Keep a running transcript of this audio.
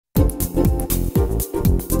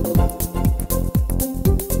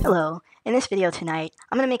Hello, in this video tonight,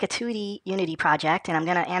 I'm going to make a 2D Unity project and I'm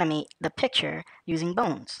going to animate the picture using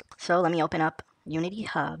bones. So let me open up Unity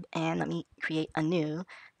Hub and let me create a new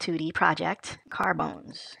 2D project, car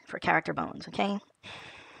bones, for character bones, okay?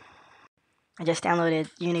 I just downloaded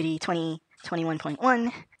Unity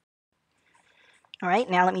 2021.1. All right,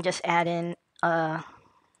 now let me just add in the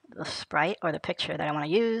sprite or the picture that I want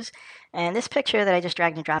to use. And this picture that I just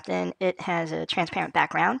dragged and dropped in, it has a transparent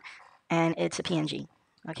background and it's a PNG.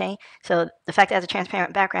 Okay, so the fact that it has a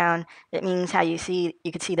transparent background, it means how you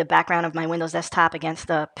could see the background of my Windows desktop against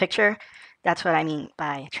the picture. That's what I mean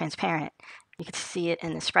by transparent. You can see it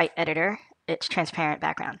in the sprite editor. It's transparent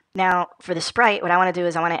background. Now for the sprite, what I want to do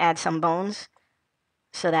is I want to add some bones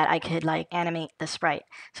so that I could like animate the sprite.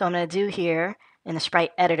 So I'm going to do here in the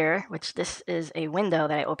sprite editor, which this is a window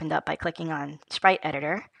that I opened up by clicking on sprite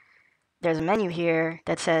editor. There's a menu here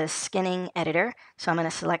that says skinning editor. So I'm going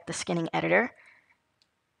to select the skinning editor.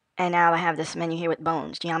 And now I have this menu here with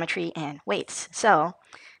bones, geometry, and weights. So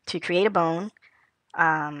to create a bone,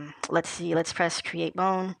 let's press create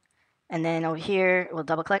bone. And then over here, we'll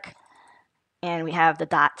double click. And we have the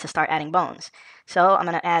dot to start adding bones. So I'm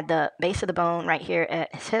going to add the base of the bone right here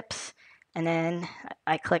at his hips. And then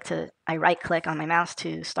I right click on my mouse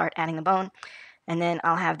to start adding the bone. And then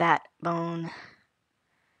I'll have that bone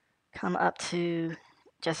come up to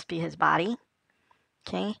just be his body.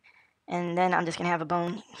 Okay. And then I'm just going to have a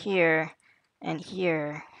bone here and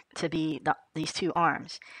here to be these two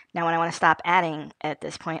arms. Now when I want to stop adding at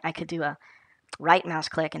this point, I could do a right mouse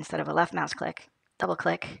click instead of a left mouse click. Double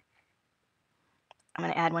click. I'm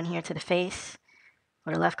going to add one here to the face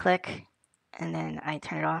with a left click, and then I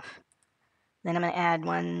turn it off. Then I'm going to add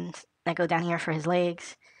one that go down here for his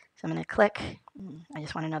legs. So I'm going to click. I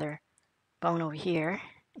just want another bone over here.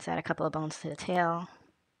 Let's add a couple of bones to the tail.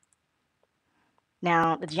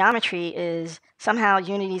 Now, the geometry is somehow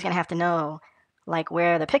Unity's going to have to know like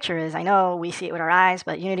where the picture is. I know we see it with our eyes,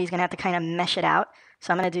 but Unity's going to have to kind of mesh it out.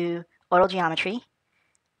 So I'm going to do auto geometry.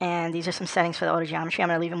 And these are some settings for the auto geometry. I'm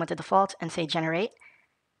going to leave them with the default and say generate.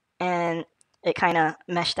 And it kind of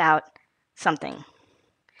meshed out something.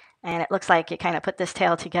 And it looks like it kind of put this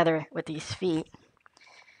tail together with these feet.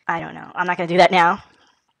 I don't know. I'm not going to do that now.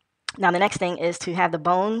 Now, the next thing is to have the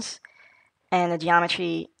bones and the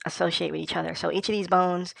geometry associate with each other. So each of these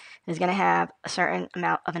bones is going to have a certain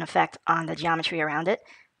amount of an effect on the geometry around it.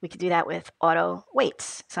 We could do that with auto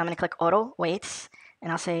weights. So I'm going to click auto weights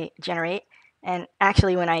and I'll say generate. And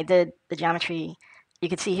actually when I did the geometry, you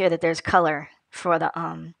can see here that there's color for the,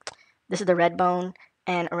 this is the red bone,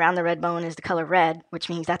 and around the red bone is the color red, which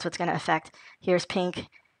means that's what's going to affect. Here's pink.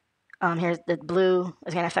 Here's the blue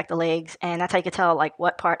is going to affect the legs. And that's how you can tell like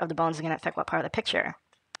what part of the bones is going to affect what part of the picture.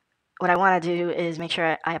 What I want to do is make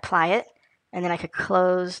sure I apply it, and then I could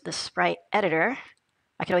close the sprite editor.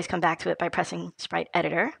 I could always come back to it by pressing sprite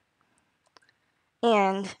editor.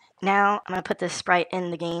 And now I'm going to put this sprite in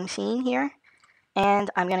the game scene here, and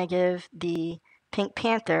I'm going to give the pink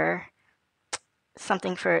panther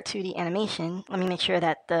something for 2D animation. Let me make sure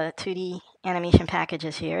that the 2D animation package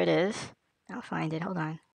is here. It is. I'll find it. Hold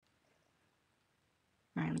on.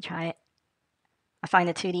 All right, let me try it. I'll find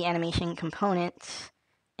the 2D animation components.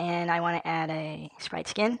 And I want to add a Sprite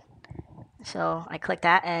Skin. So I click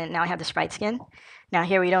that, and now I have the Sprite Skin. Now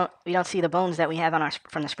here we don't see the bones that we have on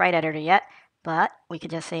from the sprite editor yet, but we could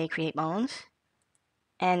just say create bones,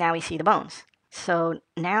 and now we see the bones. So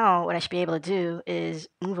now what I should be able to do is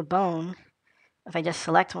move a bone. If I just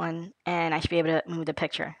select one, and I should be able to move the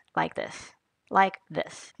picture like this, like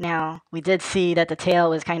this. Now we did see that the tail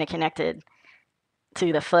was kind of connected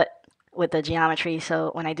to the foot with the geometry. So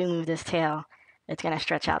when I do move this tail, it's going to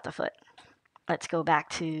stretch out the foot. Let's go back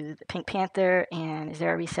to the pink panther, and is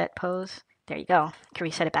there a reset pose? There you go. You can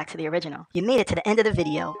reset it back to the original. You made it to the end of the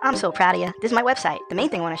video. I'm so proud of you. This is my website. The main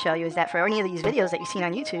thing I want to show you is that for any of these videos that you've seen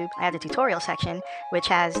on YouTube, I have the tutorial section, which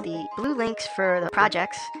has the blue links for the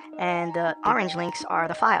projects, and the orange links are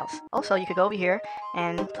the files. Also, you could go over here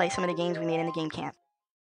and play some of the games we made in the game camp.